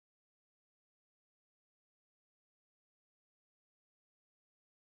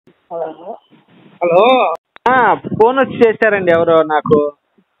Hello. Hello, phone వచ్చి చేశారండి ఎవరో నాకు.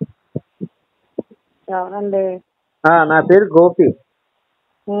 ఎవరండి? నా పేరు గోపి.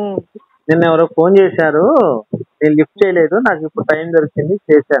 నిన్న ఎవరో ఫోన్ చేశారు, నేను లిఫ్ట్ చేయలేదు. నాకు ఇప్పుడు టైం దొరికింది,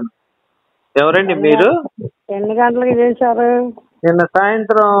 చేశాను. ఎవరండి మీరు? ఎన్ని గంటలకి చేశారు? నిన్న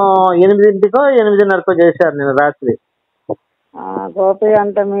సాయంత్రం 8:00కో 8:30కో చేశారు, నిన్న రాత్రి. గోపి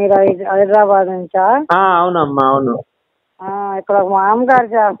అంటే మీరు హైదరాబాద్ నుంచా? అవునమ్మా, అవును. ఇక్కడ ఒక మామగారు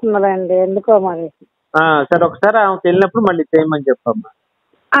చేస్తున్నారండి, ఎందుకో మరి. సరే, ఒకసారి ఆమెకు వెళ్ళినప్పుడు మళ్ళీ చేయమని చెప్పమ్మా.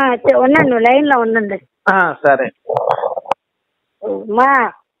 ఉండండి, లైన్ లో ఉండండి. సరే మా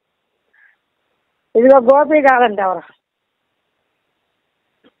ఇదిగో గోపి గారంట.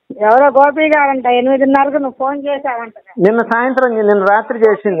 ఎవరో గోపి గారంట. 8:30కు నువ్వు ఫోన్ చేశావంట. నిన్న సాయంత్రం, నిన్న రాత్రి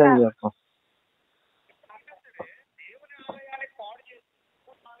చేసింది అని చెప్పు.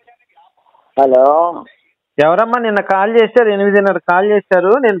 హలో, ఎవరమ్మా? నిన్న కాల్ చేశారు, 8:30 కాల్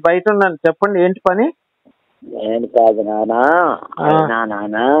చేశారు. నేను బయట ఉన్నాను, చెప్పండి ఏంటి పని? నేను కాదు నానా,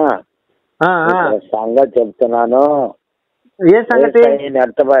 సంగతి చెప్తున్నాను. ఏ సంగతి?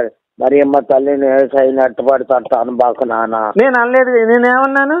 మరి అమ్మ తల్లిని నెట్టబడి తట్టాను బాకు నానా. నేను అనలేదు,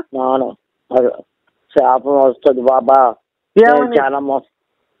 నేనేమన్నాను? నాను శాపం వస్తుంది బాబా, చాలా మోసం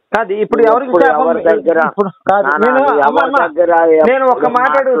కాదు. ఇప్పుడు ఎవరికి దగ్గర నేను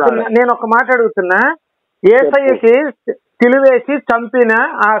ఒక మాట అడుగుతున్నా. యేసయ్యకి సిలువేసి చంపిన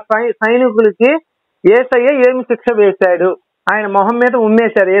ఆ సైనికులకి యేసయ్య ఏమి శిక్ష వేశాడు? ఆయన మొహం మీద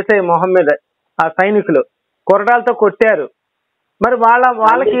ఉమ్మేశారు, యేసయ్య మొహం మీద ఆ సైనికులు కొరడాలతో కొట్టారు. మరి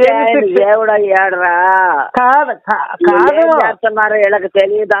వాళ్ళకి దేవుడు అయ్యాడురా. కాదు, వీళ్ళకి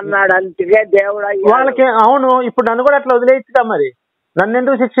తెలియదు అన్నాడు, అందుకే దేవుడు వాళ్ళకి. అవును, ఇప్పుడు నన్ను కూడా అట్లా వదిలేయచ్చుగా, మరి నన్ను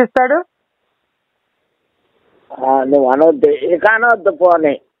ఎందుకు శిక్షిస్తాడు? నువ్వు అనొద్దు, ఇక అనొద్దు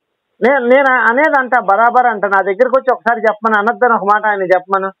పోనీ. నేను అనేది అంట, బరాబర్ అంట. నా దగ్గరకు వచ్చి ఒకసారి చెప్పమను, అనొద్దని ఒక మాట ఆయన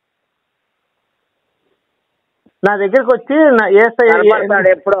చెప్పమను. నా దగ్గరకు వచ్చి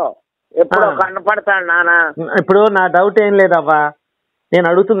ఎప్పుడో కనపడతాడు నానా. ఇప్పుడు నా డౌట్ ఏం లేదవ్వా, నేను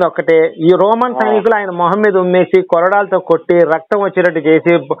అడుగుతుంది ఒక్కటే. ఈ రోమన్ సైనికులు ఆయన మొహం మీద ఉమ్మేసి కొరడాలతో కొట్టి రక్తం వచ్చేటట్టు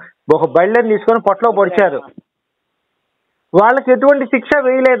చేసి ఒక బళ్ళని తీసుకొని పొట్టలో పొడిచారు. వాళ్ళకి ఎటువంటి శిక్ష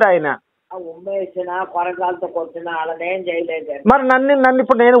వేయలేదు ఆయన. మరి నన్ను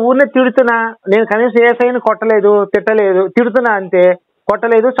ఇప్పుడు నేను ఊరినే తిడుతున్నా. నేను కనీసం ఏ సైన్ కొట్టలేదు, తిట్టలేదు, తిడుతున్నా అంతే.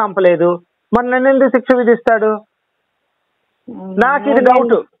 కొట్టలేదు, చంపలేదు. మరి నన్ను ఎందుకు శిక్ష విధిస్తాడు? నాకు ఇది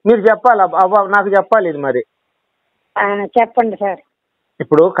డౌట్, మీరు చెప్పాలి అవ్వ, నాకు చెప్పాలి ఇది. మరి చెప్పండి సార్.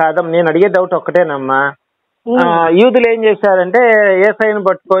 ఇప్పుడు కాదమ్మా, నేను అడిగే డౌట్ ఒక్కటేనమ్మా. యూదులు ఏం చేశారంటే యేసయ్యను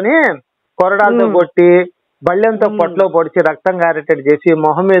పట్టుకొని కొరడాలతో కొట్టి బళ్ళెంతో పొట్టలో పొడిచి రక్తం గారేటట్టు చేసి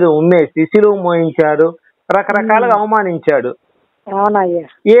మొహం మీద ఉమ్మేసి సిలువ మోయించారు, రకరకాలుగా అవమానించాడు.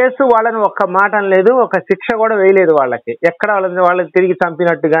 యేసు వాళ్ళని ఒక్క మాట అనలేదు, ఒక శిక్ష కూడా వేయలేదు వాళ్ళకి. ఎక్కడ వాళ్ళకి తిరిగి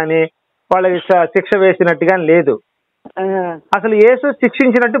చంపినట్టు గాని వాళ్ళకి శిక్ష వేసినట్టు గాని లేదు. అసలు యేసు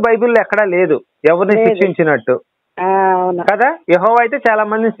శిక్షించినట్టు బైబిల్లో ఎక్కడా లేదు, ఎవరిని శిక్షించినట్టు కదా. యెహోవా అయితే చాలా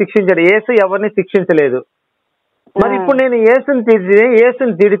మందిని శిక్షించాడు, యేసు ఎవరిని శిక్షించలేదు. మరి ఇప్పుడు నేను యేసుని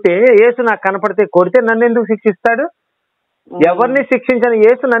తిడితే, యేసు నాకు కనపడితే కొడితే నన్ను ఎందుకు శిక్షిస్తాడు? ఎవరిని శిక్షించని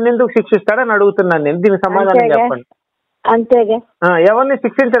యేసు నన్ను ఎందుకు శిక్షిస్తాడు అని అడుగుతున్నాను నేను. దీనికి సమాధానం చెప్పండి. అంతేగా, ఎవరిని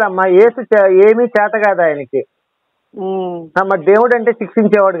శిక్షించడమ్మా? యేసు ఏమీ చేత కాదు ఆయనకి. మరి దేవుడు అంటే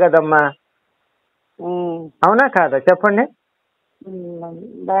శిక్షించేవాడు కదమ్మా, అవునా కాదా? చెప్పండి.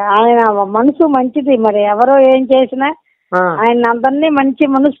 ఆయన మనసు మంచిది, మరి ఎవరో ఏం చేసినా ఆయన అందరినీ మంచి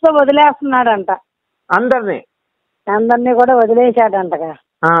మనసుతో వదిలేస్తున్నాడంట. అందరినీ కూడా వదిలేశాడంటగా.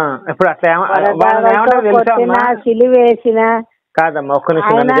 ఇప్పుడు అట్లా సిలువేసిన కాదమ్మా, ఒక్క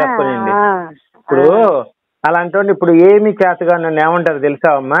నిమిషం చెప్పండి. ఇప్పుడు అలాంటి ఇప్పుడు ఏమి చేతగా నన్ను ఏమంటారు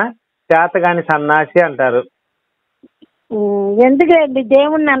తెలుసా అమ్మా? చేతగాని సన్నాసి అంటారు. ఎందుకండి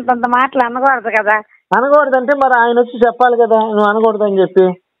దేవుణ్ణి అంతంత మాటలు అనకూడదు కదా. అనకూడదంటే మరి ఆయన వచ్చి చెప్పాలి కదా, నువ్వు అనకూడదని చెప్పి.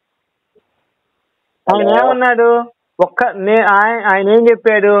 ఆయన ఏమన్నాడు? ఆయన ఏం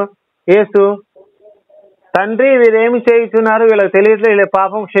చెప్పాడు? యేసు, తండ్రి వీరేమి చేయుచున్నారు, వీళ్ళకి తెలియట్లేదు, వీళ్ళ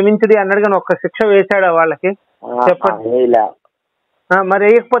పాపం క్షమించది అన్నాడు. కానీ ఒక్క శిక్ష వేశాడా వాళ్ళకి? చెప్పండి. మరి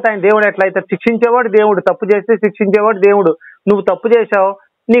వేయకపోతే ఆయన దేవుడు ఎట్లయితే? శిక్షించేవాడు దేవుడు, తప్పు చేస్తే శిక్షించేవాడు దేవుడు. నువ్వు తప్పు చేసావు,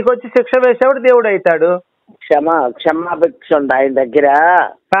 నీకు వచ్చి శిక్ష వేసేవాడు దేవుడు అవుతాడు. క్షమాభిక్ష ఆయన దగ్గర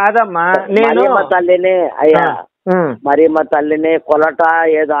కాదమ్మా. నేను తల్లిని అయ్యా, మరి మా తల్లిని కొలట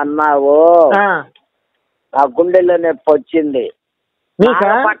ఏదో అన్నావు, ఆ గుండెల్లో నొప్పి వచ్చింది.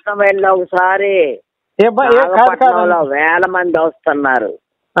 పట్నం వెళ్ళి ఒకసారి వేల మంది వస్తున్నారు.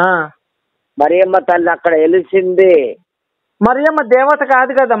 మరియమ్మ తల్లి అక్కడ వెలిసింది. మరియమ్మ దేవత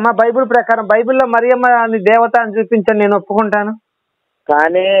కాదు కదమ్మా బైబిల్ ప్రకారం. బైబిల్లో మరియమ్మ అని దేవత అని చూపించండి, నేను ఒప్పుకుంటాను.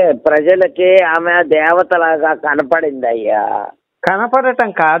 కానీ ప్రజలకి ఆమె దేవతలాగా కనపడింది అయ్యా. కనపడటం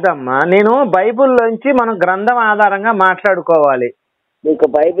కాదమ్మా, నేను బైబిల్లోంచి మనం గ్రంథం ఆధారంగా మాట్లాడుకోవాలి. నీకు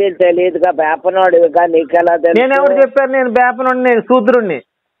బైబిల్ తెలియదుగా, బేపనోడిగా నీకెలా తెలుసు? నేను ఎవరు చెప్పారు నేను బేపనోడిని? నేను శూద్రుడిని.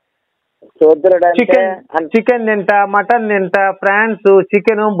 శూద్రుడు చికెన్ తింటా, మటన్ తింటా, ఫ్రాన్స్,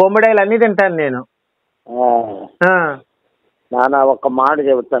 చికెన్, బొమ్మడాయిలు అన్ని తింటాను నేను. నాన్న ఒక మాట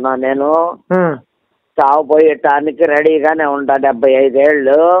చెబుతున్నా, నేను చావు పోయటానికి రెడీగానే ఉంటా. 75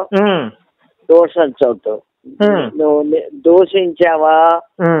 ఏళ్ళు దూషించవద్దు. నువ్వు దూషించావా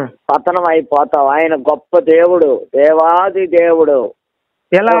పతనం అయిపోతావు. ఆయన గొప్ప దేవుడు, దేవాది దేవుడు,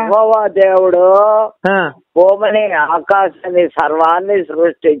 యెహోవా దేవుడు. భూమిని, ఆకాశాన్ని, సర్వాన్ని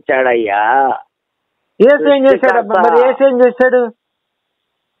సృష్టించాడయ్యా.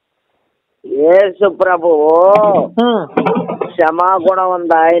 యేసు ప్రభువు క్షమాగుణం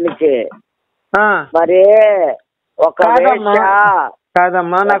ఉంది ఆయనకి. మరి ఒక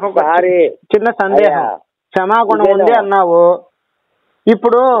కాదమ్మా, నాకు ఒకసారి చిన్న సందేహం. క్షమాగుణం ఉంది అన్నావు,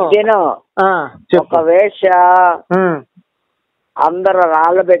 ఇప్పుడు ఒక వేష అందరు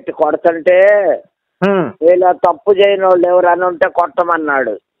రాళ్ళు పెట్టి కొడుతుంటే వీళ్ళ తప్పు చేయని వాళ్ళు ఎవరని ఉంటే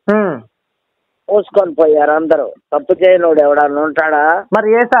కొట్టమన్నాడు. మూసుకొని పోయారు అందరూ. తప్పు చేయనోడు ఎవడన్నా ఉంటాడా? మరి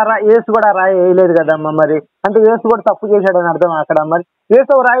ఏసు కూడా రాయి వేయలేదు కదమ్మా. మరి అంటే ఏసు కూడా తప్పు చేశాడని అర్థం అక్కడ. మరి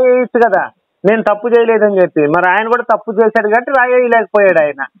ఏసు రాయి వేయచ్చు కదా, నేను తప్పు చేయలేదని చెప్పి. మరి ఆయన కూడా తప్పు చేశాడు కాబట్టి రాయి వేయలేకపోయాడు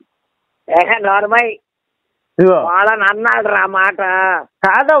ఆయన. నార్మల్ వాళ్ళని అన్నాడు రా మాట.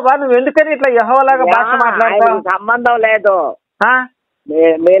 కాదవ్వా, నువ్వు ఎందుకని ఇట్లా యెహోవాలాగా భాష మాట్లాడతావు? సంబంధం లేదు.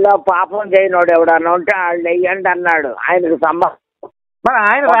 మీలో పాపం చేయనోడు ఎవడన్నా ఉంటే వాళ్ళు వెయ్యండి అన్నాడు. ఆయనకు సంబంధం. మరి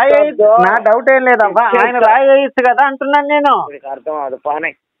ఆయన రాయి వేయచ్చు, నా డౌట్ ఏం లేదవ్వా. ఆయన రాయి వేయచ్చు కదా అంటున్నాను నేను. అర్థం అవదు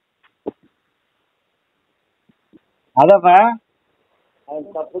పానే. అదవ్వా, ఆయన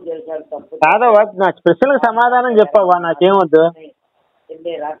తప్పు చేశాడు. తప్పు కాదవ్వా, నా ప్రశ్నలకు సమాధానం చెప్పవ్వా, నాకేమొద్దు.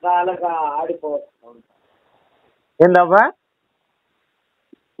 ఇన్ని రకాలుగా ఆడిపోతుంది. ఏందవ్వా?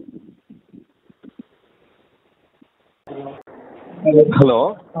 హలో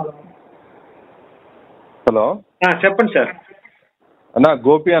హలో, చెప్పండి సార్. అన్నా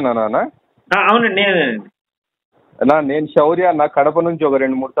గోపి అన్నా? అవునండి, అన్నా నేను శౌర్య అన్న, కడప నుంచి ఒక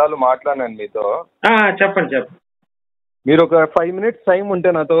 2-3 సార్లు మాట్లాడినాను మీతో. చెప్పండి. మీరు ఒక 5 మినిట్స్ టైం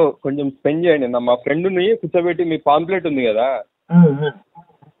ఉంటే నాతో కొంచెం స్పెండ్ చేయండి. మా ఫ్రెండ్ని కూర్చోబెట్టి మీ పాంప్లెట్ ఉంది కదా,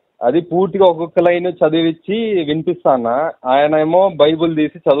 అది పూర్తిగా ఒక్కొక్క లైన్ చదివించి వినిపిస్తానా. ఆయన ఏమో బైబుల్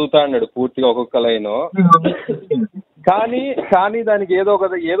తీసి చదువుతా అన్నాడు పూర్తిగా ఒక్కొక్క లైను. కానీ దానికి ఏదో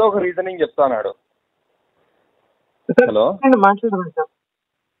ఒక రీజనింగ్ చెప్తాన్నాడు. హలో,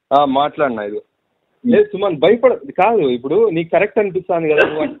 మాట్లాడినా. ఇది లేదు సుమన్, భయపడ కాదు. ఇప్పుడు నీకు కరెక్ట్ అనిపిస్తుంది కదా,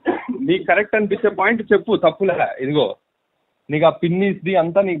 నీకు కరెక్ట్ అనిపించే పాయింట్ చెప్పు, తప్పులే. ఇదిగో నీకు ఆ పిన్నిస్ది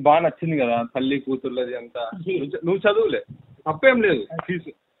అంతా నీకు బాగా నచ్చింది కదా, తల్లి కూతుర్లది అంతా. నువ్వు చదువులే, తప్పేం లేదు,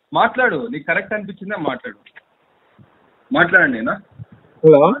 మాట్లాడు. నీకు కరెక్ట్ అనిపించిందే మాట్లాడండి. నేనా?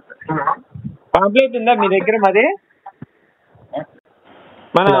 హలో, పాంప్లెట్ ఉందా మీ దగ్గర? మాది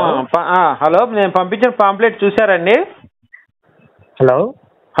హలో, నేను పంపించిన పాంప్లెట్ చూసారండి? హలో,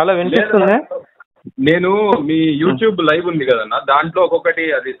 వినిపిస్తుంది? నేను మీ యూట్యూబ్ లైవ్ ఉంది కదన్నా, దాంట్లో ఒక్కొక్కటి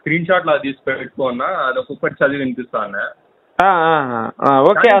అది స్క్రీన్ షాట్ లా తీసి పెట్టుకోన్నా, అది ఒక్కొక్కటి చదివి వినిపిస్తాను.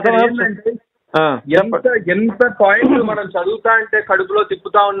 ఓకే. ఎంత పాయింట్ మనం చదువుతా అంటే కడుపులో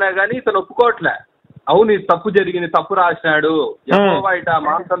తిప్పుతా ఉన్నా గానీ ఇతను ఒప్పుకోవట్లే. అవును, తప్పు జరిగింది, తప్పు రాసినాడు, యెహోవా ఇట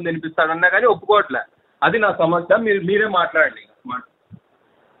మాంసం తినిపిస్తాడు అన్నా కానీ ఒప్పుకోవట్లే. అది నా సమస్య. మీరే మాట్లాడండి.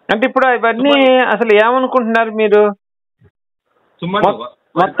 అంటే ఇప్పుడు ఇవన్నీ అసలు ఏమనుకుంటున్నారు మీరు?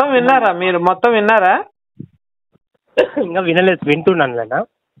 మొత్తం విన్నారా మీరు? మొత్తం విన్నారా? ఇంకా వినలేదు, వింటున్నాను కదా.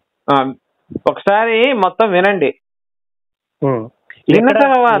 ఒకసారి మొత్తం వినండి. విన్న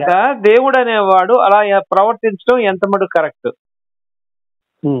తర్వాత దేవుడు అనేవాడు అలా ప్రవర్తించడం ఎంత మటుకు కరెక్ట్,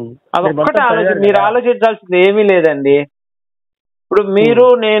 అదొక్కటి మీరు ఆలోచించాల్సింది ఏమీ లేదండి. ఇప్పుడు మీరు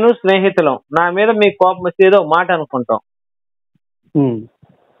నేను స్నేహితులం, నా మీద మీ కోపం వస్తే ఏదో మాట అనుకుంటాం.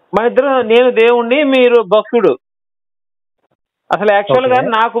 మా ఇద్దరు, నేను దేవుణ్ణి, మీరు భక్తుడు. అసలు యాక్చువల్ గా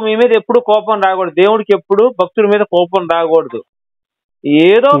నాకు మీ మీద ఎప్పుడు కోపం రాకూడదు, దేవుడికి ఎప్పుడు భక్తుడి మీద కోపం రాకూడదు.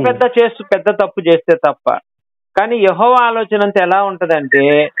 ఏదో పెద్ద తప్పు చేస్తే తప్ప. కానీ యెహోవా ఆలోచన అంతా ఎలా ఉంటదంటే,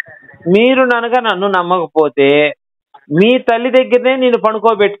 మీరు నన్ను నమ్మకపోతే మీ తల్లి దగ్గరనే నేను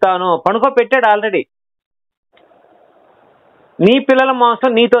పడుకోబెట్టాడు ఆల్రెడీ. నీ పిల్లల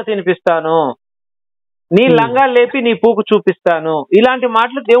మాంసం నీతో తినిపిస్తాను, నీ లంగాలు లేపి నీ పూకు చూపిస్తాను. ఇలాంటి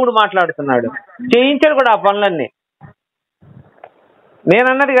మాటలు దేవుడు మాట్లాడుతున్నాడు. చేయించాడు కూడా ఆ పనులన్నీ.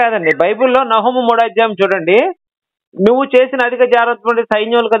 నేనన్నది కాదండి. బైబిల్లో నహూము 3వ అధ్యాయం చూడండి. నువ్వు చేసిన అధిక జాగ్రత్త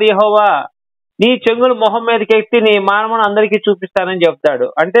సైన్యాలు కదా యెహోవా, నీ చెంగులు మొహం మీదకి ఎత్తి నీ మానవును అందరికీ చూపిస్తానని చెప్తాడు.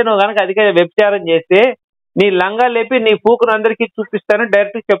 అంటే నువ్వు కనుక అధిక వ్యభిచారం చేస్తే నీ లంగా లేపి నీ పూకును అందరికీ చూపిస్తానని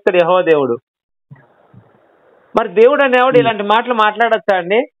డైరెక్ట్ చెప్తాడు యెహోవా దేవుడు. మరి దేవుడు అనేవాడు ఇలాంటి మాటలు మాట్లాడచ్చా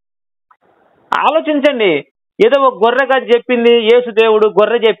అండి? ఆలోచించండి. ఏదో ఒక గొర్రెగా చెప్పింది యేసు దేవుడు,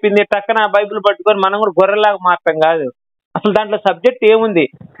 గొర్రె చెప్పింది టక్కన బైబిల్ పట్టుకొని మనం కూడా గొర్రెలాగా మారటం కాదు. అసలు దాంట్లో సబ్జెక్ట్ ఏముంది,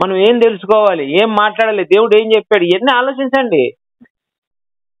 మనం ఏం తెలుసుకోవాలి, ఏం మాట్లాడాలి, దేవుడు ఏం చెప్పాడు, ఇవన్నీ ఆలోచించండి.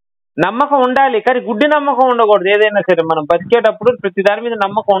 నమ్మకం ఉండాలి, కానీ గుడ్డి నమ్మకం ఉండకూడదు. ఏదైనా సరే మనం బతికేటప్పుడు ప్రతి దాని మీద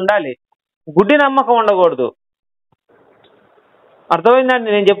నమ్మకం ఉండాలి, గుడ్డి నమ్మకం ఉండకూడదు. అర్థమైందండి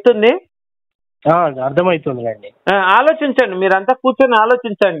నేను చెప్తుంది? అర్థమవుతుందండి. ఆలోచించండి, మీరంతా కూర్చొని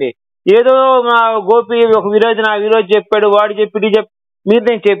ఆలోచించండి. ఏదో మా గోపి ఒక విరోజు నా విరోజు చెప్పాడు, వాడు చెప్పి మీరు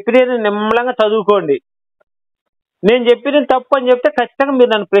నేను చెప్పినది నిమ్మలంగా చదువుకోండి. నేను చెప్పినది తప్పు అని చెప్తే ఖచ్చితంగా మీరు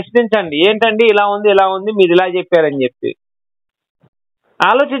నన్ను ప్రశ్నించండి. ఏంటండి ఇలా ఉంది ఇలా ఉంది మీరు ఇలా చెప్పారని చెప్పి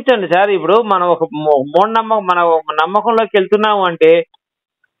ఆలోచించండి సార్. ఇప్పుడు మనం ఒక మూఢనమ్మకం, మన నమ్మకంలోకి వెళ్తున్నాము అంటే,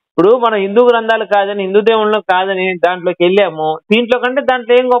 ఇప్పుడు మనం హిందూ గ్రంథాలు కాదని, హిందూ దేవుళ్ళు కాదని దాంట్లోకి వెళ్ళాము. దీంట్లో కంటే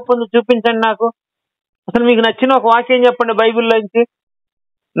దాంట్లో ఏం గొప్ప ఉందో చూపించండి నాకు. అసలు మీకు నచ్చిన ఒక వాక్యం చెప్పండి బైబిల్లోంచి.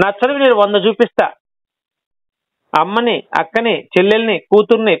 నచ్చనివి నేను 100 చూపిస్తా. అమ్మని, అక్కని, చెల్లెల్ని,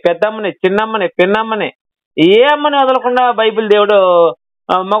 కూతుర్ని, పెద్దమ్మని, చిన్నమ్మని, పిన్నమ్మని, ఏ అమ్మని వదలకుండా బైబిల్ దేవుడు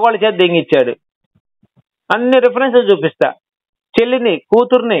మగవాళ్ళ చేత దెంగిచ్చాడు. అన్ని రిఫరెన్సెస్ చూపిస్తా. చెల్లిని,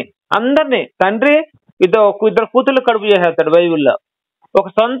 కూతుర్ని, అందరినీ, తండ్రి ఇద్దరు కూతుర్లు కడుపు చేసేస్తాడు బైబిల్లో. ఒక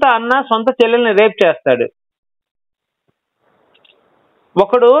సొంత అన్న సొంత చెల్లెల్ని రేప్ చేస్తాడు.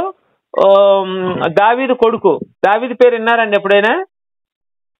 ఒకడు దావీదు కొడుకు, దావీదు పేరు విన్నారండి ఎప్పుడైనా?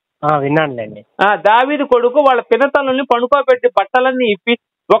 విన్నానులేండి. దావీదు కొడుకు వాళ్ళ పినతల్ని పండుకోబెట్టి బట్టలన్నీ ఇప్పి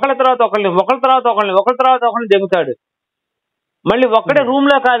ఒకళ్ళ తర్వాత ఒకళ్ళని దెంగుతాడు. మళ్ళీ ఒక్కడే రూమ్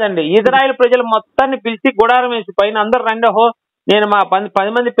లో కాదండి, ఇజ్రాయెల్ ప్రజలు మొత్తాన్ని పిలిచి గుడారం వేసి పైన అందరు రండహో నేను మా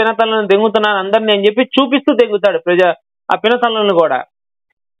 10 మంది పినతల్లను దెంగుతున్నాను అందరిని అని చెప్పి చూపిస్తూ దెంగుతాడు ఆ పినతల్లను కూడా.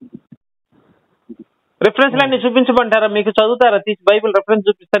 రిఫరెన్స్లన్నీ చూపించమంటారా మీకు? చదువుతారా? తీసి బైబిల్ రిఫరెన్స్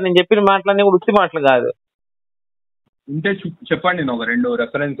చూపిస్తాను. నేను చెప్పిన మాటలన్నీ కూడా ఉత్తి మాటలు కాదు. చెప్పండి ఒక 2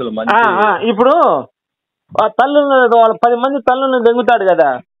 రెఫరెన్సులు. ఇప్పుడు తల్లుల్ని వాళ్ళ 10 మంది తల్లుల్ని దెంగుతాడు కదా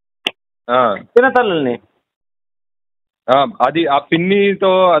పినతల్లుల్ని. అది ఆ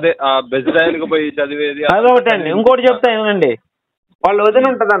పిన్నితో అదే బెజ్రాయిల్కి పోయి చదివేది అదొకటండి. ఇంకోటి చెప్తా ఏమనండి, వాళ్ళ వదిన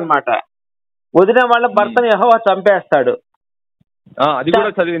ఉంటది అనమాట. వదిన వాళ్ళ భర్తని యెహోవా చంపేస్తాడు. అది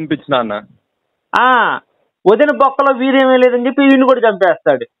కూడా చదివి వినిపించిన అన్న. వదిన బొక్కలో వీర్యమే లేదని చెప్పి వీడిని కూడా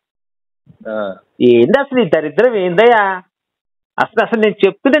చంపేస్తాడు. ఏంది అసలు ఈ దరిద్రం ఏందయ్యా? అసలు నేను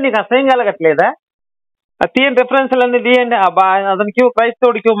చెప్తుంటే నీకు అసహ్యం కలగట్లేదా? తీయండి రిఫరెన్స్లు అన్ని తీయండి. అతనికి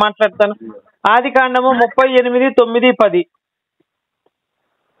క్రైస్తవుడికి మాట్లాడతాను. ఆదికాండము 38, 9, 10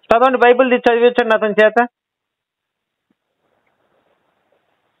 చదవండి. బైబిల్ తీసి చదివించండి అతని చేత.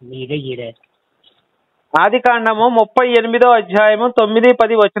 ఆదికాండము 38వ అధ్యాయము 9,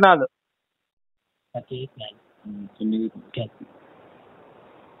 10 వచనాలు.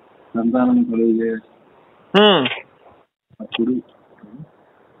 సంతానం కలిగే అప్పుడు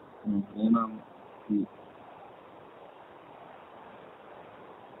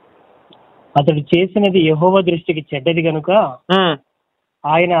అతడు చేసినది యెహోవా దృష్టికి చెడ్డది గనుక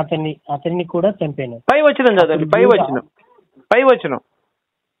ఆయన అతన్ని కూడా చంపాను. పై వచనం చదవండి. పై వచనం.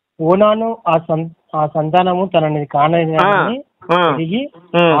 ఓనాను ఆ సంతానము తనని కానని తిరిగి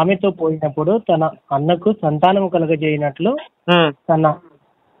ఆమెతో పోయినప్పుడు తన అన్నకు సంతానము కలగజేయనట్లు తన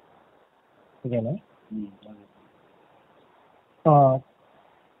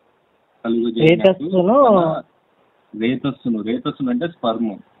రేతస్సును అంటే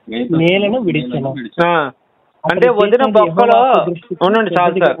స్పర్మ్ నేలను విడిచెను. అంటే వదిన బొక్కలో ఉండండి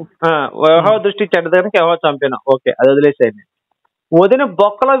చాలు సార్. యెహోవా దృష్టికి చెడ్డదానికి యెహోవా చంపాను. ఓకే, అది వదిలేసేయండి. వదిన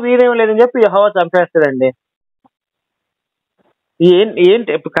బొక్కలో వీరేం లేదని చెప్పి యెహోవా చంపేస్తాడండి.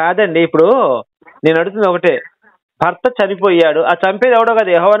 ఏంటి కాదండి. ఇప్పుడు నేను అడుగుతుంది ఒకటే, భర్త చనిపోయాడు, ఆ చంపేది ఎవడో కదా,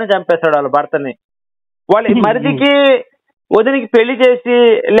 యెహోవానే చంపేస్తాడు వాళ్ళ భర్తని. వాళ్ళ మరిదికి వదినికి పెళ్లి చేసి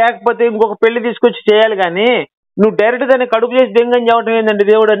లేకపోతే ఇంకొక పెళ్లి తీసుకొచ్చి చేయాలి కానీ నువ్వు డైరెక్ట్ దాన్ని కడుపు చేసి దెంగని చెప్పడం ఏంటండి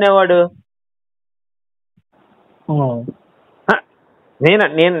దేవుడు అనేవాడు?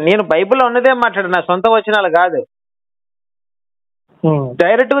 నేను బైబిల్లో ఉన్నదే మాట్లాడు, నా సొంత వచనాలు కాదు.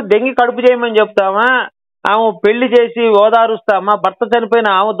 డైరెక్ట్ గా దెంగి కడుపు చేయమని చెప్తామా? ఆమె పెళ్లి చేసి ఓదారుస్తామా? భర్త చనిపోయిన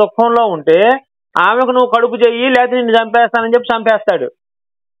ఆమె దుఃఖంలో ఉంటే ఆమెకు నువ్వు కడుపు చెయ్యి లేకపోతే నిన్ను చంపేస్తానని చెప్పి చంపేస్తాడు.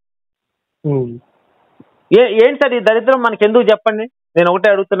 ఏంటి సార్ ఈ దరిద్రం మనకెందుకు చెప్పండి? నేను ఒకటే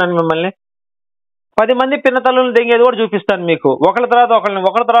అడుగుతున్నాను మిమ్మల్ని. 10 మంది పిన్నతల్లులను దెంగేది కూడా చూపిస్తాను మీకు. ఒకళ్ళ తర్వాత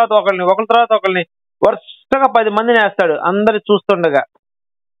ఒకళ్ళని వరుసగా 10 మందిని వేస్తాడు అందరు చూస్తుండగా.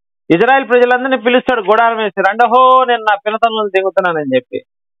 ఇజ్రాయెల్ ప్రజలందరినీ పిలుస్తాడు గుడారం వేసి, రండహో నేను నా పిన్నతల్లులను దెంగుతున్నానని చెప్పి.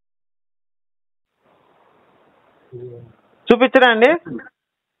 చూపించరా అండి?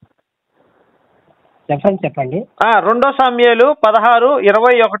 చెప్పండి. 2 సామ్యూయేలు 16,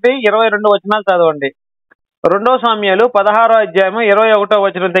 21, 22 వచనాలు చదవండి. 2 సామ్యాలు 16వ అధ్యాయం 21వ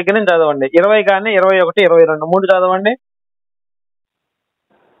వచనం దగ్గర నుంచి చదవండి. 20 కానీ 21, 22 3 చదవండి.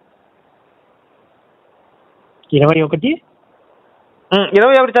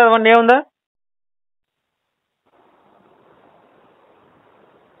 21 చదవండి. ఏముందా?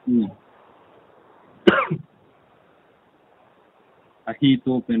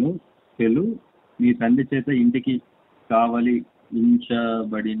 అహీతోపెలు నీ తండ్రి చేత ఇంటికి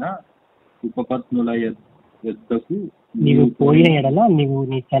కావలించబడిన ఉపపత్నుల యొద్దకు నీవు పోయిన ఎడల నీవు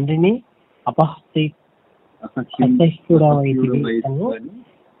నీ తండ్రిని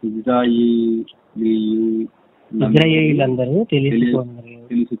ఇశ్రాయేలీయులందరూ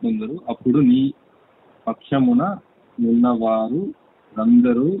తెలుసుకుందరు. అప్పుడు నీ పక్షమున ఉన్నవారు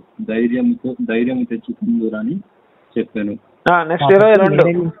అందరూ ధైర్యము తెచ్చుకుందురని చెప్పాను. నెక్స్ట్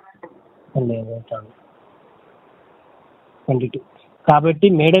 22. కాబట్టి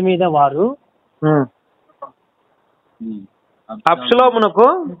మేడ మీద వారు అబ్షలోమునకు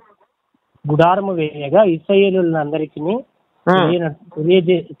గుడారము వేయగా ఇశ్రాయేలీయులందరికీ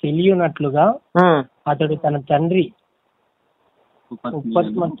తెలియనట్లుగా అతడు తన తండ్రి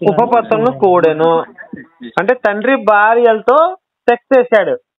ఉపపత్నులను కూడెను. అంటే తండ్రి భార్యలతో సెక్స్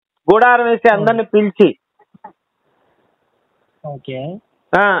చేశాడు, గుడారం వేసి అందరిని పిలిచి.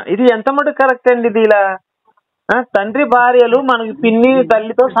 ఇది ఎంత మటుకు కరెక్ట్ అండి? ఇది ఇలా తండ్రి భార్యలు మనకి పిన్ని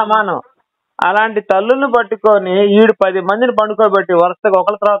తల్లితో సమానం. అలాంటి తల్లులను పట్టుకొని 10 మందిని పండుకోబెట్టి వరుసగా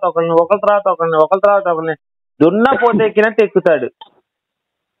ఒకరి తర్వాత ఒకరిని దున్నపోతే ఎక్కినట్టు ఎక్కుతాడు.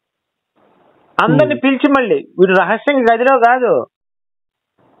 అందరిని పిలిచి, మళ్ళీ వీడు రహస్యంగా గదిలో కాదు,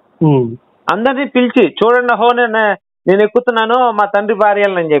 అందరినీ పిలిచి చూడండి, హో నేను ఎక్కుతున్నాను మా తండ్రి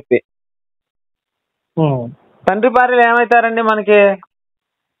భార్యలని చెప్పి. తండ్రి భార్యలు ఏమవుతారండి మనకి?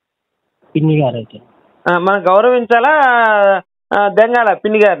 పిన్ని గారు అయితే మనం గౌరవించాలా దెంగాల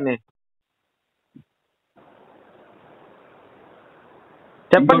పిన్ని గారిని?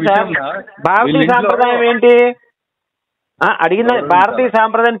 చెప్పండి సార్. భారతీయ సాంప్రదాయం ఏంటి అడిగిందా? భారతీయ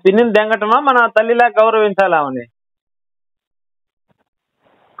సాంప్రదాయం పిన్నిని దెంగటమా మన తల్లిలా గౌరవించాలా? అని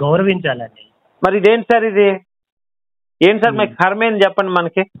గౌరవించాలండి. మరి ఇదేంటి సార్? ఇది ఏంటి సార్? మీకు కర్మేంది చెప్పండి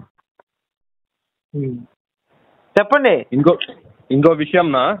మనకి, చెప్పండి. ఇంకో విషయం,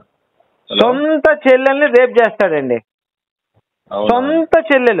 సొంత చెల్లెల్ని రేప్ చేస్తాడండి, సొంత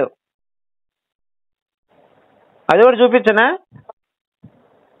చెల్లెలు. అది కూడా చూపించనా?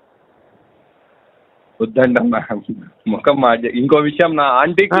 వద్దండి ముఖం ఇంకో విషయం, నా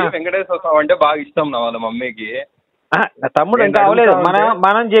ఆంటీకి వెంకటేశ్వర స్వామి అంటే బాగా ఇష్టం, వాళ్ళ మమ్మీకి. తమ్ముడు ఇంకా అవలేదు.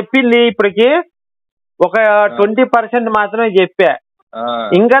 మనం చెప్పింది ఇప్పటికి ఒక 20% మాత్రమే చెప్పా.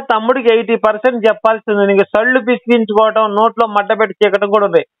 ఇంకా తమ్ముడికి 80% చెప్పాల్సింది. ఇంకా సళ్ళు పిసికించుకోవటం, నోట్లో మడ్డ పెట్టి చీకటం కూడా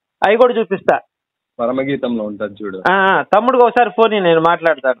ఉంది. అవి కూడా చూపిస్తా. పరమగీతంలో ఉంటుంది చూడు. తమ్ముడికి ఒకసారి ఫోన్ నేను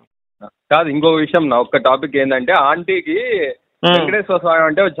మాట్లాడతాను. కాదు, ఇంకో విషయం, ఒక్క టాపిక్ ఏంటంటే ఆంటీకి వెంకటేశ్వర స్వామి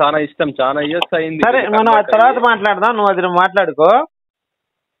అంటే చాలా ఇష్టం, చాలా ఇయర్స్ అయింది. సరే, మనం ఆ తర్వాత మాట్లాడదాం, నువ్వు అది మాట్లాడుకో.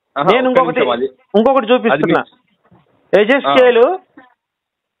 నేను ఇంకొకటి చూపిస్తున్నా. యెజెస్కేలు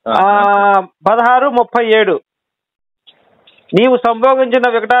 16:37. నీవు సంభోగించిన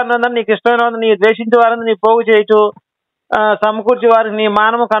వికటానందని నీకు ఇష్టమైన నీ ద్వేషించే వారిని నీ పోగు చేయొచ్చు, సమకూర్చి వారికి నీ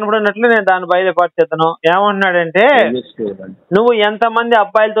మానము కనబడినట్లు నేను దాన్ని బయలుపరిచేతను. ఏమంటున్నాడంటే, నువ్వు ఎంతమంది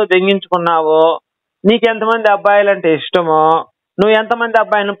అబ్బాయిలతో దెంగించుకున్నావో, నీకెంతమంది అబ్బాయిలంటే ఇష్టమో, నువ్వు ఎంతమంది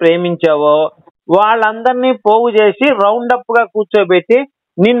అబ్బాయిలను ప్రేమించావో వాళ్ళందరినీ పోగు చేసి రౌండప్ గా కూర్చోబెట్టి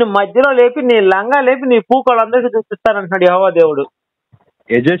నిన్ను మధ్యలో లేపి నీ లంగా లేపి నీ పూకోళ్ళందరికీ చూపిస్తానంటున్నాడు యెహోవా దేవుడు.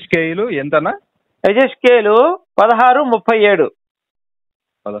 యెజెస్కేలు ఎంతనా? యెజెస్కేలు 16:37.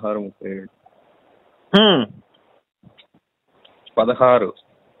 16:37. 16:37.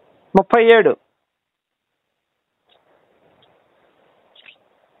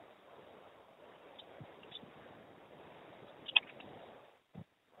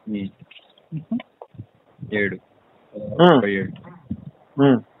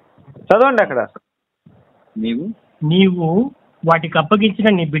 చదవండి అక్కడ. నీవు వాటికి అప్పగించిన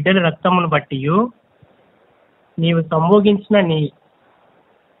నీ బిడ్డల రక్తమును బట్టి నీవు సంభోగించిన నీ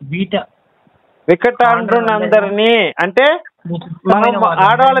వికటాండ్రునందరినీ, అంటే మనం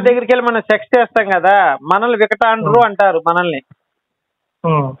ఆడవాళ్ళ దగ్గరికి వెళ్ళి మనం సెక్స్ చేస్తాం కదా, మనల్ని వికటాండ్రు అంటారు. మనల్ని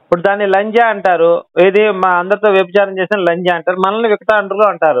ఇప్పుడు దాన్ని లంజా అంటారు. ఏది మా అందరితో వ్యభిచారం చేసిన లంజా అంటారు, మనల్ని వికటాండ్రులు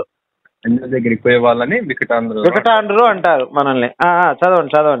అంటారు. దగ్గరికి పోయే వాళ్ళని వికటాండ్రు అంటారు మనల్ని.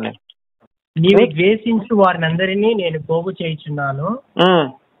 చదవండి. నీవు ద్వేషించు వారిని అందరినీ నేను పోగు చేయుచున్నాను,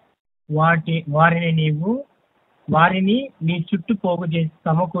 వారిని నీ చుట్టూ పోగు చేసి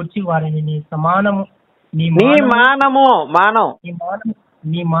సమకూర్చి వారిని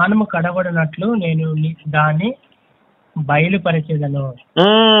నీ మానము కడబడినట్లు నేను దాన్ని బయలుపరిచేదను.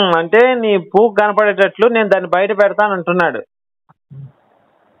 అంటే నీ పువ్వు కనపడేటట్లు నేను దాన్ని బయట పెడతాను అంటున్నాడు.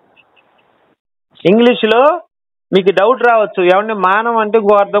 ఇంగ్లీష్లో మీకు డౌట్ రావచ్చు, ఏమంటే మానవం అంటే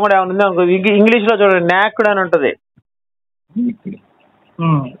ఇంకో అర్థం కూడా ఏమన్నా ఇంగ్లీష్లో చూడండి, నాకుడు అని ఉంటుంది.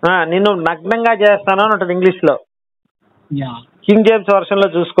 నిన్ను నగ్నంగా చేస్తాను అని ఉంటుంది ఇంగ్లీష్లో. కింగ్ జేమ్స్ వర్షన్లో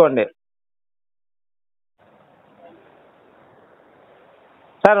చూసుకోండి.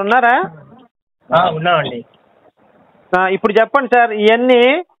 సార్ ఉన్నారా? ఉన్నామండి. ఇప్పుడు చెప్పండి సార్, ఇవన్నీ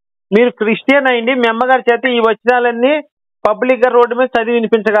మీరు క్రిస్టియన్ అయ్యండి మీ అమ్మగారి చేత ఈ వచనాలన్నీ పబ్లిక్ గా రోడ్డు మీద చదివి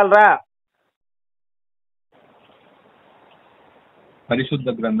వినిపించగలరా? పరిశుద్ధ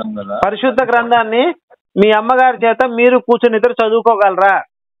గ్రంథం కదా, పరిశుద్ధ గ్రంథాన్ని మీ అమ్మగారి చేత మీరు కూర్చొని ఇద్దరు చదువుకోగలరా?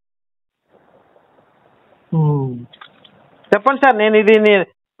 చెప్పండి సార్. నేను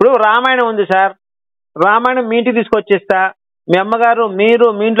ఇప్పుడు రామాయణం ఉంది సార్, రామాయణం మీ ఇంటికి తీసుకొచ్చేస్తా, మీ అమ్మగారు మీరు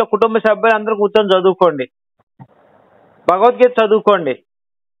మీ ఇంట్లో కుటుంబ సభ్యులు అందరూ కూర్చొని చదువుకోండి, భగవద్గీత చదువుకోండి,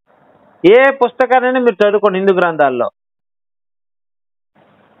 ఏ పుస్తకాన్ని మీరు చదువుకోండి హిందూ గ్రంథాల్లో.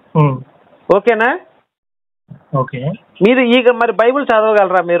 ఓకేనా? ఓకే. మీరు మరి బైబిల్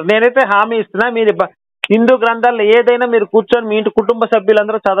చదవగలరా మీరు? నేనైతే హామీ ఇస్తున్నా, మీరు హిందూ గ్రంథాల్లో ఏదైనా మీరు కూర్చొని మీ ఇంటి కుటుంబ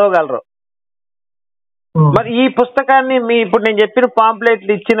సభ్యులందరూ చదవగలరు. మరి ఈ పుస్తకాన్ని ఇప్పుడు నేను చెప్పిన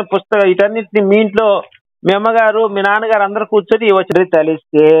పాంప్లెట్లు ఇచ్చిన పుస్తకం వీటన్నిటిని మీ ఇంట్లో మీ అమ్మగారు మీ నాన్నగారు అందరూ కూర్చొని వచ్చి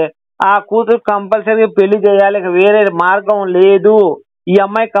తెలిస్తే ఆ కూతురు కంపల్సరీగా పెళ్లి చేయాలి, వేరే మార్గం లేదు, ఈ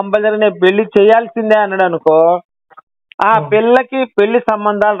అమ్మాయి కంపల్సరీ నేను పెళ్లి చేయాల్సిందే అన్నాడు అనుకో, ఆ పిల్లకి పెళ్లి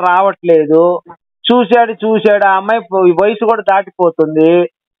సంబంధాలు రావట్లేదు, చూశాడు ఆ అమ్మాయి వయసు కూడా దాటిపోతుంది,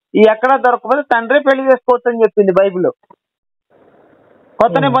 ఈ ఎక్కడా దొరకకపోతే తండ్రి పెళ్లి చేసుకోవచ్చు అని చెప్పింది బైబిల్.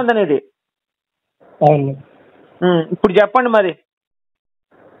 కొత్త నిబంధన ఇది. ఇప్పుడు చెప్పండి మరి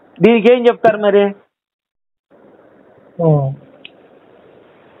దీనికి ఏం చెప్తారు? మరి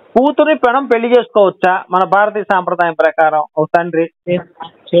కూతురి పెణం పెళ్లి చేసుకోవచ్చా మన భారతీయ సాంప్రదాయం ప్రకారం? ఒక తండ్రి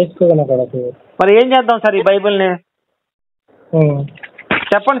చేసుకోగలరు. మరి ఏం చేద్దాం సార్ ఈ బైబిల్ని?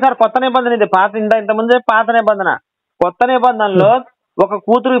 చెప్పండి సార్. కొత్త నిబంధన ఇది, పాత ఇంతకుముందే పాత నిబంధన. కొత్త నిబంధనలో ఒక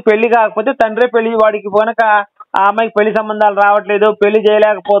కూతురికి పెళ్లి కాకపోతే తండ్రి పెళ్లి, వాడికి పోనక ఆ అమ్మాయికి పెళ్లి సంబంధాలు రావట్లేదు, పెళ్లి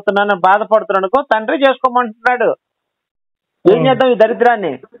చేయలేకపోతున్నాను బాధపడుతున్నాడు అనుకో, తండ్రి చేసుకోమంటున్నాడు. ఏం చేద్దాం ఈ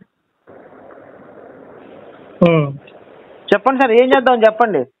దరిద్రాన్ని? చెప్పండి సార్, ఏం చేద్దాం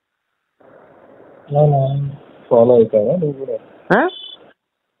చెప్పండి.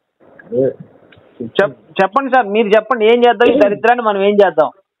 చెప్పండి సార్, మీరు చెప్పండి ఏం చేద్దాం ఈ దరిద్రాన్ని మనం ఏం చేద్దాం?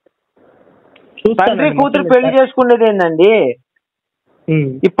 తండ్రి కూతురు పెళ్లి చేసుకునేది ఏందండి?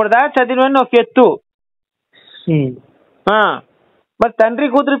 ఇప్పటిదాకా చదివిన ఒక ఎత్తు, మరి తండ్రి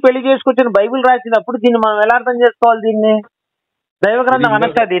కూతురు పెళ్లి చేసుకొచ్చిన బైబిల్ రాసినప్పుడు దీన్ని మనం ఎలా అర్థం చేసుకోవాలి? దీన్ని దైవ గ్రంథం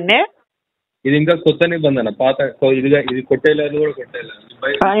అనొచ్చా దీన్ని? ఇది ఇంకా కొత్త నిబంధన, పాత ఇది కొట్టేలేదు కూడా కొట్టేలేదు.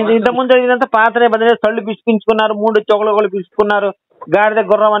 ఇంతకుముందు ఇదంతా పాత నిబంధన. కళ్ళు పిసికించుకున్నారు, 3 చొక్కలు పిసుకున్నారు, గాడిద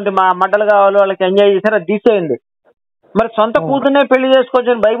గుర్రం అంటే మా మడ్డలు కావాలి వాళ్ళకి ఎంజాయ్ చేశారు, అది తీసేయండి. మరి సొంత కూతుర్నే పెళ్లి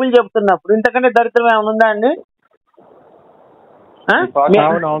చేసుకోవచ్చు అని బైబిల్ చెప్తున్నప్పుడు ఇంతకంటే దరిద్రం ఏమైనా ఉందా అండి?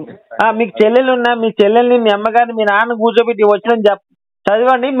 మీకు చెల్లెలు ఉన్నా, మీ చెల్లెల్ని మీ అమ్మగారిని మీ నాన్న కూర్చోబెట్టి వచ్చిన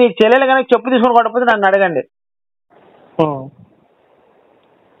చదవండి. మీ చెల్లెలు కనుక చెప్పు తీసుకుని కొట్టకపోతే నన్ను అడగండి.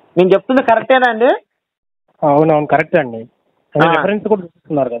 నేను చెప్తుంది కరెక్టేనా అండి? అవునవును కరెక్ట్ అండి. రిఫరెన్స్ కూడా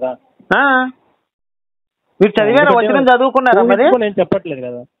చూస్తున్నారు కదా. మీరు చదివారా? వచ్చిన చదువుకున్నారా? మరి నేను చెప్పట్లేదు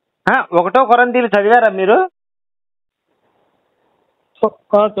కదా. 1 కొరింథీలు చదివారా మీరు?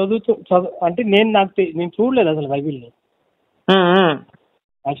 అంటే నేను చూడలేదు అసలు బైబిల్ని.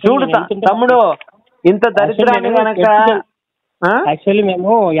 చూడు తమ్ముడు, ఇంత దరిద్రాన్ని కనుక యాక్చువల్లీ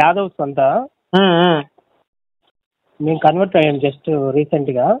మేము యాదవ్స్ అంతా, మేము కన్వర్ట్ అయ్యాం జస్ట్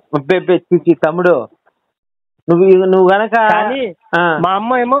రీసెంట్ గా. తమ్ముడు నువ్వు గనక మా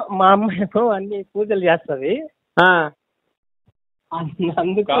అమ్మ ఏమో అన్ని పూజలు చేస్తది.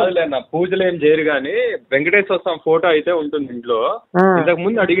 కాదులే అన్న, పూజలు ఏం చేయరు కానీ వెంకటేశ్వర స్వామి ఫోటో అయితే ఉంటుంది ఇంట్లో. ఇంతకు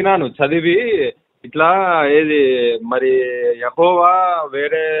ముందు అడిగినాను చదివి, ఇట్లా ఏది మరి యెహోవా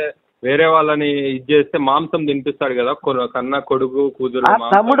వేరే వాళ్ళని ఇది చేస్తే మాంసం తినిపిస్తాడు కదా, కన్నా కొడుకు కూతురు.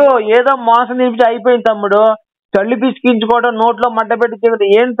 తమ్ముడు ఏదో మాంసం తినిపించి అయిపోయింది తమ్ముడు. చల్లి పిసికించుకోవడం, నోట్లో మడ్డ పెట్టి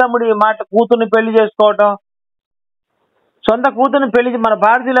ఏం తమ్ముడు ఈ మాట? కూతుర్ని పెళ్లి చేసుకోవటం, సొంత కూతుర్ని పెళ్లి మన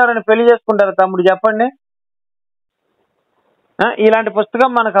భారతీయులు ఎవరైనా పెళ్లి చేసుకుంటారా తమ్ముడు చెప్పండి? ఇలాంటి పుస్తకం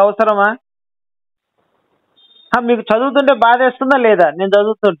మనకు అవసరమా? మీకు చదువుతుంటే బాధ వేస్తుందా లేదా? నేను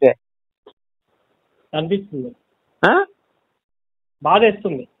చదువుతుంటే అనిపిస్తుంది, బాధ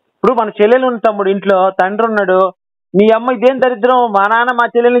వేస్తుంది. ఇప్పుడు మన చెల్లెలు ఉంది తమ్ముడు, ఇంట్లో తండ్రి ఉన్నాడు, మీ అమ్మ ఇదేం దరిద్రం, మా నాన్న మా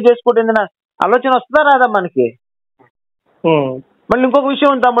చెల్లెల్ని చేసుకుంటుంది ఆలోచన వస్తుందా రాదా మనకి? మళ్ళీ ఇంకొక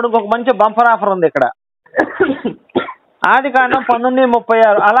విషయం ఉంది తమ్ముడు, ఇంకొక మంచి బంపర్ ఆఫర్ ఉంది ఇక్కడ. ఆదికాండం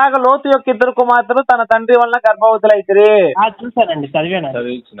 19:36. అలాగ లోతు యొక్క 2 కుమార్తెలు తన తండ్రి వలన గర్భవతులైతిరి. చూసానండి, చదివాను.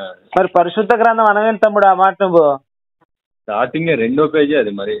 మరి పరిశుద్ధ గ్రంథం అనవేంటి తమ్ముడు ఆ మాట నువ్వు? స్టార్టింగ్ 2వ పేజీ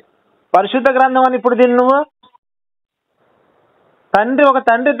అది. మరి పరిశుద్ధ గ్రంథం అని ఇప్పుడు దీన్ని నువ్వు ఒక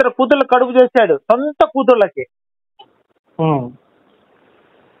తండ్రి 2 కూతుర్లు కడుపు చేశాడు. సొంత కూతుళ్ళకి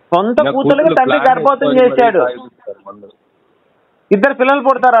తండ్రి గర్భవతం చేశాడు. 2 పిల్లలు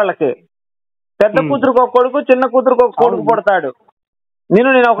పుడతారు వాళ్ళకి. పెద్ద కూతురుకు ఒక కొడుకు, చిన్న కూతురుకు ఒక కొడుకు పుడతాడు.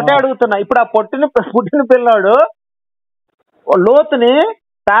 నేను ఒకటే అడుగుతున్నా, ఇప్పుడు ఆ పుట్టిన పిల్లాడు లోతుని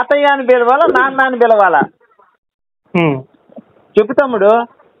తాతయ్య అని పిలవాలా, నాన్న అని పిలవాలా? చెప్పు తమ్ముడు.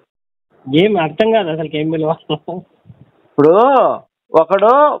 ఏం అర్థం కాదు అసలు, ఏం పిలవాలి? ఇప్పుడు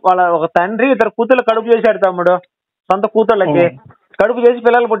ఒక తండ్రి 2 కూతుర్లు కడుపు చేశాడు తమ్ముడు. సొంత కూతుళ్ళకి కడుపు చేసి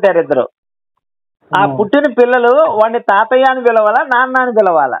పిల్లలు పుట్టారు 2. ఆ పుట్టిన పిల్లలు వాడిని తాతయ్య అని పిలవాలా, నాన్న అని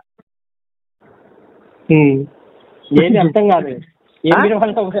పిలవాలా? ఏది అర్థం కాదు.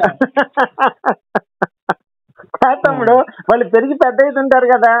 తమ్ముడు వాళ్ళు పెరిగి పెద్ద అవుతుంటారు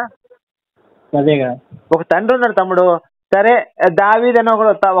కదా. అదేగా. ఒక తండ్రి ఉన్నాడు తమ్ముడు. సరే, దావీద్ అని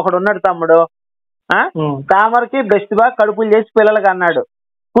ఒకడు ఉన్నాడు తమ్ముడు. తామరకి బెస్ట్ గా కడుపులు చేసి పిల్లలకి అన్నాడు.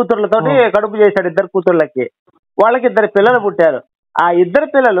 కూతుర్లతోటి కడుపు చేశాడు 2 కూతుర్లకి. వాళ్ళకి 2 పిల్లలు పుట్టారు. ఆ 2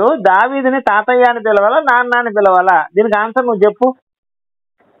 పిల్లలు దావీదుని తాతయ్య అని పిలవాలా, నాన్న అని పిలవాలా? దీనికి ఆన్సర్ నువ్వు చెప్పు.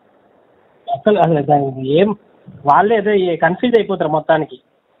 అసలు ఏం వాళ్ళే ఏదో కన్ఫ్యూజ్ అయిపోతారు మొత్తానికి.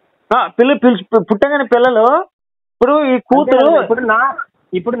 పుట్టగానే పిల్లలు ఇప్పుడు ఈ కూతురు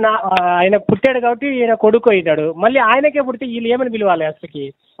ఇప్పుడు ఆయన పుట్టాడు కాబట్టి ఈయన కొడుకు అవుతాడు. మళ్ళీ ఆయనకే పుడితే వీళ్ళు ఏమని పిలవాలి అసలుకి?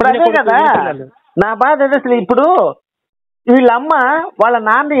 అదే కదా నా బాధ. అసలు ఇప్పుడు వీళ్ళమ్మ వాళ్ళ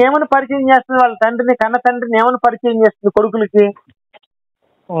నాన్న ఏమని పరిచయం చేస్తుంది? వాళ్ళ తండ్రిని, కన్న తండ్రిని ఏమని పరిచయం చేస్తుంది కొడుకులకి?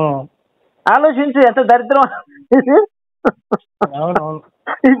 ఆలోచించు, ఎంత దరిద్రం.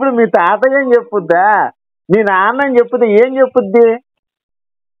 ఇప్పుడు మీ తాతయ్య ఏం చెప్పుద్దా, మీ నాన్న అని చెప్పుద్దా, ఏం చెప్పుద్ది?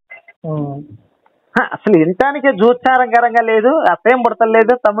 అసలు వినటానికి జూత్సారంకరంగా లేదు, అసహ్యం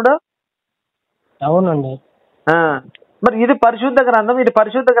పడతలేదు తమ్ముడు. అవునండి. మరి ఇది పరిశుద్ధ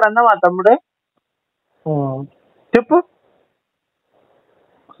గ్రంథం ఆ తమ్ముడు? చెప్పు,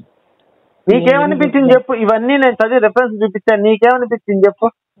 నీకేమనిపించింది చెప్పు. ఇవన్నీ నేను చదివి రెఫరెన్స్ చూపించాను, నీకేమనిపించింది చెప్పు.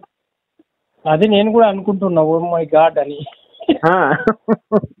 అది నేను కూడా అనుకుంటున్నా, ఓ మై గాడ్ అని.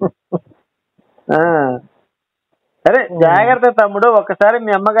 సరే, జాగ్రత్త తమ్ముడు. ఒకసారి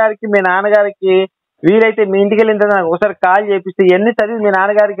మీ అమ్మగారికి, మీ నాన్నగారికి వీలైతే మీ ఇంటికి వెళ్ళిన తర్వాత ఒకసారి కాల్ చేపిస్తే ఎన్ని చదివి మీ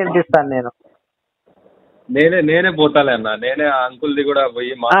నాన్నగారికి వినిపిస్తాను నేను. నేనే పోతాలే అన్న, నేనే అంకుల్ది కూడా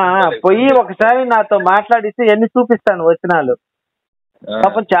పోయి ఒకసారి నాతో మాట్లాడిస్తే ఎన్ని చూపిస్తాను వచనాలు.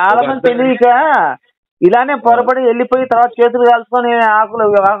 పాపం చాలా మంది తెలియక ఇలానే పొరపడి వెళ్ళిపోయి తర్వాత చేతులు కాల్చుకొని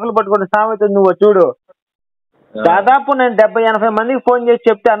ఆకులు పట్టుకుని సామెత నువ్వు చూడు. దాదాపు నేను 70-80 మందికి ఫోన్ చేసి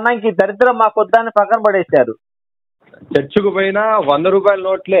చెప్తే అన్నాకి దరిద్రం మాకు వద్దని పక్కన పడేశారు. చర్చికి పోయినా 100 రూపాయల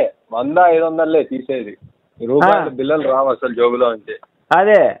నోట్లే, 100-500 తీసేది. రూపాయలు బిల్లలు రావు అసలు జోబులో నుంచి.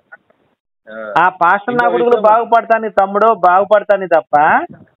 అదే ఆ పాస్టర్ నా కొడుకులు బాగుపడతాని తమ్ముడు, బాగుపడతాని తప్ప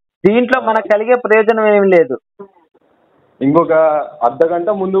దీంట్లో మనకు కలిగే ప్రయోజనం ఏమి లేదు. ఇంకొక అర్ధగంట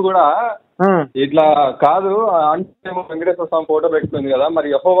ముందు కూడా ఇట్లా కాదు అంటే వెంకటేశ్వర స్వామి ఫోటో పెట్టుకుంది కదా, మరి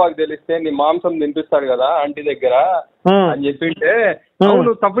యెహోవాకు తెలిస్తే నీ మాంసం తినిపిస్తాడు కదా ఆంటీ దగ్గర అని చెప్పింటే,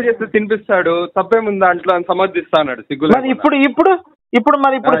 అవును తప్పు చేస్తే తినిపిస్తాడు, తప్పేముంది దాంట్లో అని సమర్థిస్తాడు సిగ్గులు. ఇప్పుడు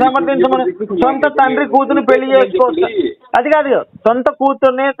సమర్థించమని సొంత తండ్రి కూతురు పెళ్లి చేసుకోవచ్చు. అది కాదు, సొంత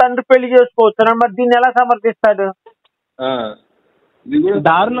కూతుర్ని తండ్రి పెళ్లి చేసుకోవచ్చు. మరి దీన్ని ఎలా సమర్థిస్తాడు?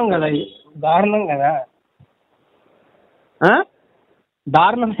 దారుణం కదా, దారుణం కదా,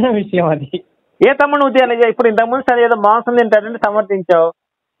 దారుణమైన విషయం అది. ఏ తమ్ముడు నువ్వు తెలియజా. ఇప్పుడు ఇంతకుముందు సరే ఏదో మాంసం తింటారంటే సమర్థించావు,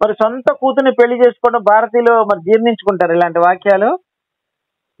 మరి సొంత కూతుర్ని పెళ్లి చేసుకోవడం భారతీయులు మరి జీర్ణించుకుంటారు ఇలాంటి వాక్యాలు?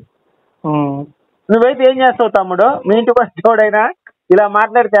 నువ్వైతే ఏం చేస్తావు తమ్ముడు? మీ ఇంటికి వచ్చి తోడైనా ఇలా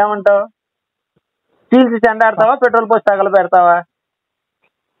మాట్లాడితే ఏమంటావు? చీల్చి చెండాడతావా, పెట్రోల్ పోసి తగల పెడతావా?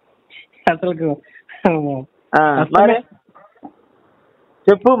 అసలు మరి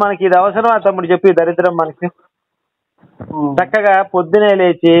చెప్పు, మనకి ఇది అవసరమా తమ్ముడు? చెప్పు, దరిద్రం మనకి. చక్కగా పొద్దునే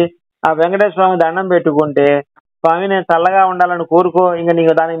లేచి ఆ వెంకటేశ్వర స్వామి దండం పెట్టుకుంటే, స్వామి నేను చల్లగా ఉండాలని కోరుకో, ఇంకా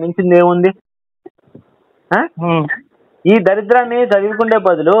నీకు దానికి మించింది ఏముంది? ఈ దరిద్రాన్ని చదువుకుంటే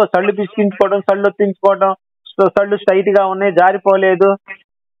బదులు సళ్ళు పిసికించుకోవడం, సళ్ళు ఒత్తించుకోవడం, సళ్ళు స్ట్రైట్ గా ఉన్నాయి, జారిపోలేదు.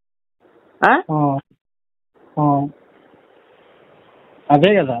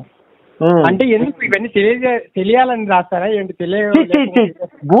 అదే కదా. అంటే ఎందుకు ఇవన్నీ తెలియాలని రాస్తారా ఏంటి?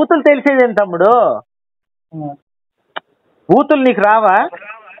 బూతులు తెలిసేదేం తమ్ముడు? బూతులు నీకు రావా?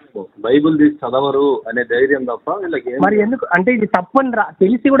 బైబుల్ తీసి చదవరు అనే ధైర్యం తప్ప వీళ్ళకి. మరి ఎందుకు అంటే ఇది తప్పని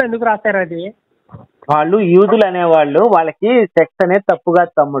తెలిసి కూడా ఎందుకు రాస్తారు? అది వాళ్ళు యూదులు అనేవాళ్ళు, వాళ్ళకి సెక్స్ అనేది తప్పుగా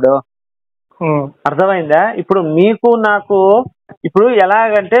తమ్ముడు. అర్థమైందా? ఇప్పుడు మీకు నాకు ఇప్పుడు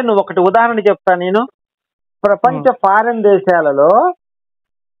ఎలాగంటే నువ్వు ఒకటి ఉదాహరణ చెప్తా నేను. ప్రపంచ ఫారెన్ దేశాలలో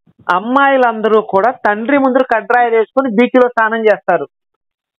అమ్మాయిలందరూ కూడా తండ్రి ముందు కడ్రాయి వేసుకుని బీచ్లో స్నానం చేస్తారు.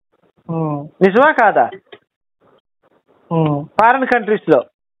 నిజమా కాదా? ఫారెన్ కంట్రీస్ లో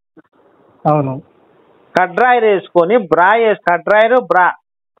అవును. కడ్రాయి వేసుకొని కడ్రాయరు బ్రా,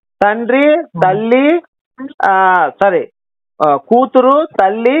 తండ్రి తల్లి కూతురు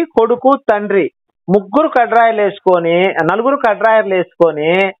తల్లి కొడుకు తండ్రి ముగ్గురు కడ్రాయలు వేసుకొని, నలుగురు కడ్రాయర్లు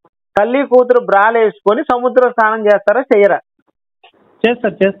వేసుకొని తల్లి కూతురు బ్రాలు వేసుకొని సముద్ర స్నానం చేస్తారా చెయ్యరా?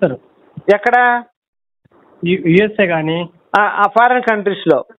 చేస్తారు. ఎక్కడ? యుఎస్ఏ కానీ ఫారిన్ కంట్రీస్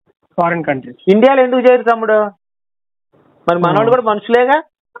లో. Foreign countries. ఇండియాలో ఎందుకు చేయరు తమ్ముడు? మరి మనోళ్ళు కూడా మనుషులేగా.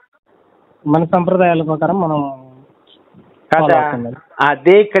 మన సంప్రదాయాల ప్రకారం మనం కదా.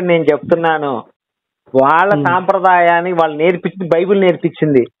 అదే ఇక్కడ నేను చెప్తున్నాను. వాళ్ళ సాంప్రదాయాన్ని వాళ్ళు నేర్పించింది బైబిల్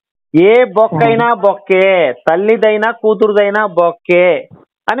నేర్పించింది. ఏ బొక్కైనా బొక్కే, తల్లిదైనా కూతురుదైనా బొక్కే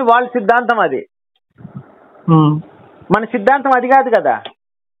అని వాళ్ళ సిద్ధాంతం. అది మన సిద్ధాంతం అది కాదు కదా.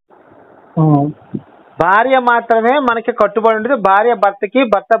 భార్య మాత్రమే మనకి కట్టుబడి ఉంటుంది, భార్య భర్తకి,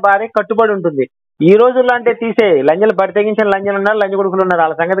 భర్త భార్య కట్టుబడి ఉంటుంది. ఈ రోజుల్లో అంటే తీసే లంజలు బడి తెగించిన లంజలు ఉన్నారు, లంజ కొడుకులు ఉన్నారు.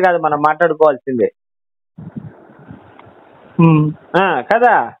 వాళ్ళ సంగతి కాదు మనం మాట్లాడుకోవాల్సిందే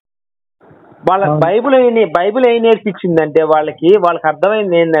కదా. వాళ్ళ బైబిల్ ఏం నేర్పించిందంటే వాళ్ళకి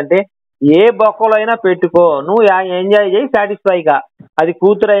అర్థమైంది ఏంటంటే ఏ బొక్కలో అయినా పెట్టుకో, నువ్వు ఎంజాయ్ చేయి సాటిస్ఫైగా. అది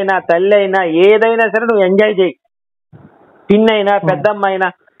కూతురైనా తల్లి అయినా ఏదైనా సరే నువ్వు ఎంజాయ్ చేయి. పిన్ని అయినా పెద్దమ్మ అయినా.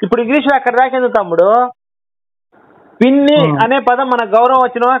 ఇప్పుడు ఇంగ్లీష్లో అక్కడ రాకేందు తమ్ముడు? పిన్ని అనే పదం మన గౌరవం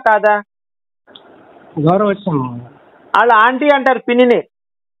వచ్చినవా కాదా? గౌరవం వచ్చిన వాళ్ళు ఆంటీ అంటారు పిన్నిని.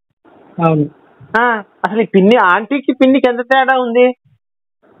 అసలు ఈ పిన్ని ఆంటీకి పిన్నికి ఎంత తేడా ఉంది?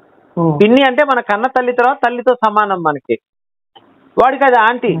 పిన్ని అంటే మన కన్న తల్లితో సమానం మనకి. వాడికి అది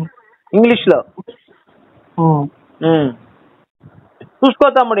ఆంటీ ఇంగ్లీష్ లో. చూసుకో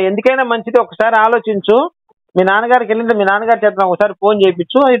తమ్ముడు, ఎందుకైనా మంచిది. ఒకసారి ఆలోచించు. మీ నాన్నగారికి వెళ్ళింటే మీ నాన్నగారు చెప్తాం, ఒకసారి ఫోన్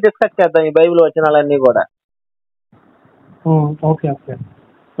చేయించు, అది డిస్కస్ చేద్దాం ఈ బైబిల్ వచనాలన్నీ కూడా.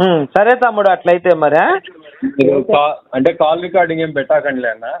 సరే తమ్ముడు, అట్లయితే మరి. అంటే కాల్ రికార్డింగ్ ఏం పెట్టకండి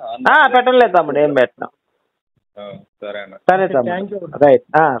అన్న. పెట్టలేదు తమ్ముడు, ఏం పెట్టినాం. సరే అన్న. సరే తమ్ముడు,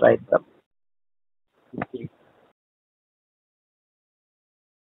 రైట్ తమ్ముడు.